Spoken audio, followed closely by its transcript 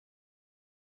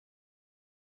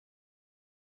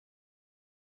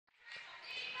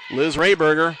Liz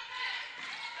Rayberger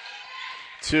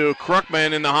to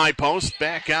Krukman in the high post.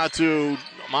 Back out to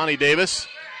Amani Davis.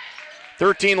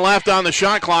 13 left on the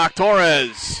shot clock.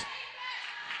 Torres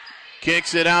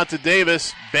kicks it out to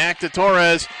Davis. Back to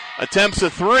Torres. Attempts a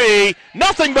three.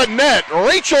 Nothing but net.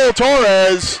 Rachel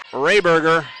Torres.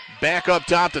 Rayberger back up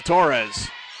top to Torres.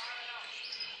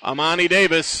 Amani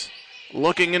Davis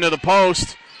looking into the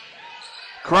post.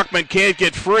 Krukman can't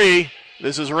get free.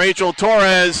 This is Rachel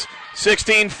Torres.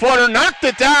 16-footer, knocked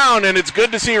it down, and it's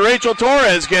good to see Rachel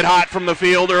Torres get hot from the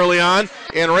field early on.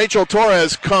 And Rachel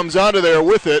Torres comes out of there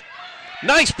with it.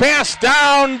 Nice pass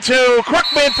down to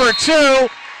Krukman for two.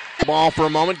 Ball for a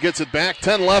moment, gets it back.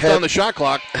 10 left on the shot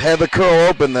clock. Had the curl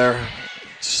open there.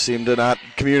 Seemed to not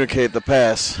communicate the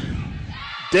pass.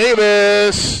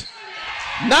 Davis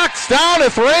knocks down a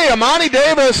three. Amani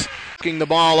Davis kicking the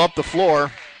ball up the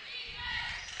floor.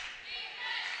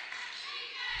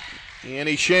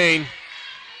 Annie Shane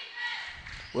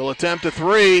will attempt a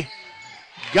three.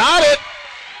 Got it.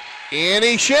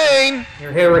 Annie Shane.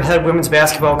 Your here head women's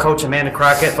basketball coach Amanda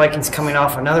Crockett. Vikings coming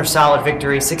off another solid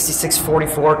victory,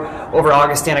 66-44 over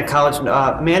Augustana College.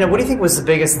 Amanda, what do you think was the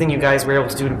biggest thing you guys were able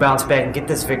to do to bounce back and get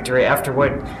this victory after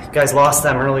what you guys lost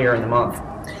them earlier in the month?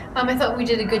 I thought we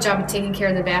did a good job of taking care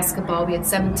of the basketball. We had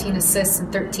 17 assists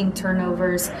and 13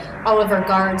 turnovers. All of our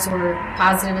guards were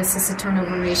positive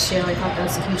assist-to-turnover ratio. I thought that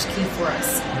was a huge key for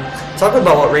us. Talk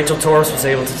about what Rachel Torres was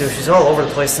able to do. She's all over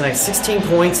the place tonight. 16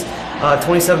 points,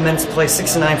 27 minutes to play,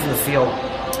 6 of 9 from the field.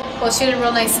 Well, she had a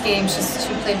real nice game. She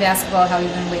played basketball how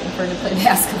we've been waiting for her to play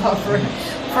basketball for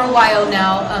a while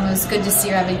now. It was good to see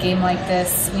her have a game like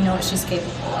this. We know what she's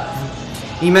capable of.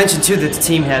 You mentioned, too, that the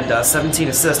team had 17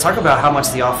 assists. Talk about how much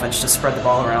the offense just spread the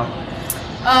ball around.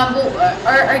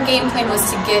 Our game plan was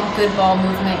to get good ball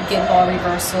movement, get ball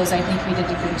reversals. I think we did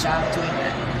a good job doing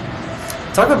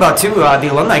that. Talk about, too,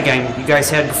 the alumni game you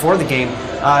guys had before the game.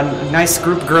 Nice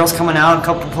group of girls coming out, a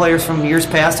couple of players from years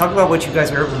past. Talk about what you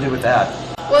guys were able to do with that.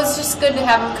 Well, it's just good to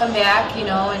have them come back, and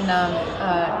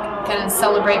kind of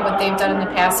celebrate what they've done in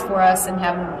the past for us, and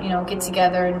have them, get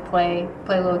together and play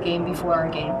a little game before our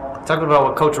game. Talk about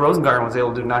what Coach Rosengarten was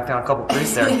able to do, knock down a couple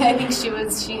threes there. I think she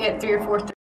hit 3 or 4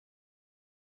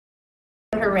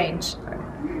 in her range.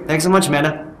 Thanks so much,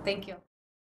 Amanda. Thank you.